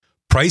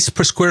Price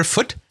per square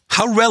foot?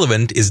 How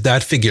relevant is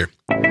that figure?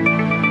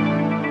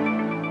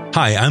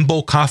 Hi, I'm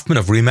Bo Kaufman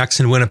of RE/MAX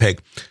in Winnipeg.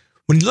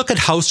 When you look at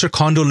house or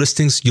condo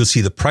listings, you'll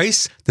see the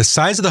price, the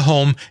size of the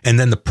home, and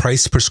then the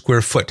price per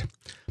square foot.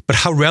 But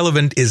how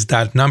relevant is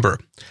that number?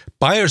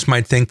 Buyers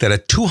might think that a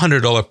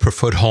 $200 per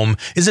foot home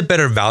is a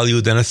better value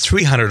than a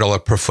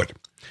 $300 per foot.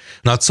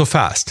 Not so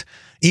fast.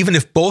 Even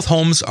if both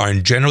homes are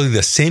in generally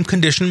the same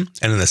condition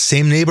and in the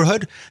same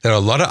neighborhood, there are a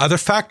lot of other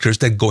factors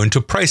that go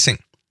into pricing.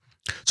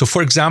 So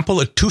for example,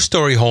 a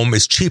 2-story home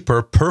is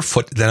cheaper per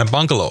foot than a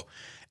bungalow,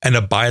 and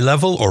a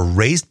bi-level or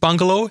raised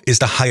bungalow is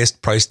the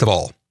highest priced of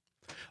all.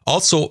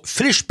 Also,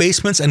 finished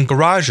basements and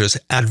garages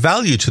add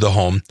value to the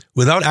home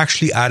without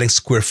actually adding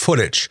square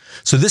footage,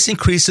 so this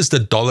increases the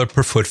dollar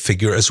per foot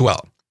figure as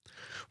well.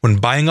 When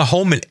buying a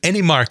home in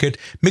any market,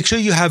 make sure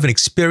you have an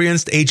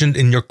experienced agent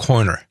in your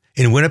corner.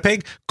 In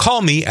Winnipeg,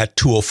 call me at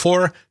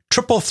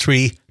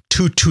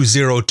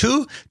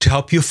 204-333-2202 to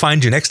help you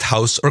find your next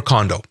house or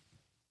condo.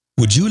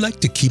 Would you like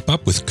to keep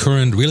up with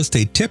current real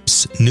estate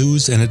tips,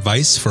 news, and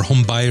advice for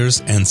home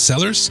buyers and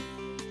sellers?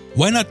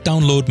 Why not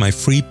download my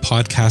free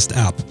podcast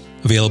app,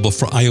 available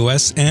for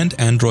iOS and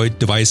Android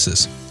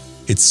devices?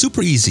 It's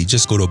super easy.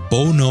 Just go to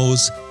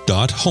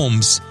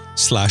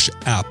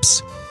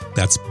boknows.homes/apps.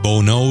 That's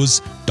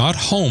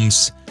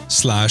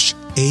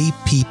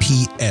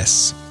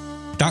boknows.homes/apps.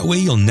 That way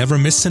you'll never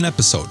miss an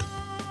episode.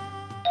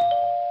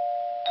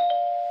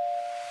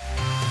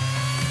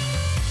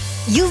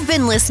 You've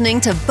been listening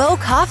to Bo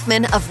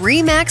Kaufman of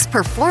RE/MAX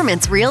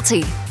Performance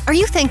Realty. Are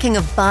you thinking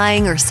of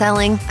buying or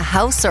selling a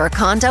house or a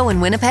condo in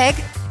Winnipeg?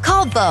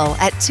 Call Bo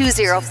at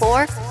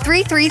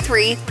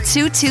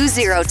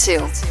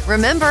 204-333-2202.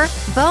 Remember,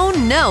 Bo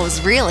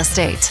knows real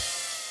estate.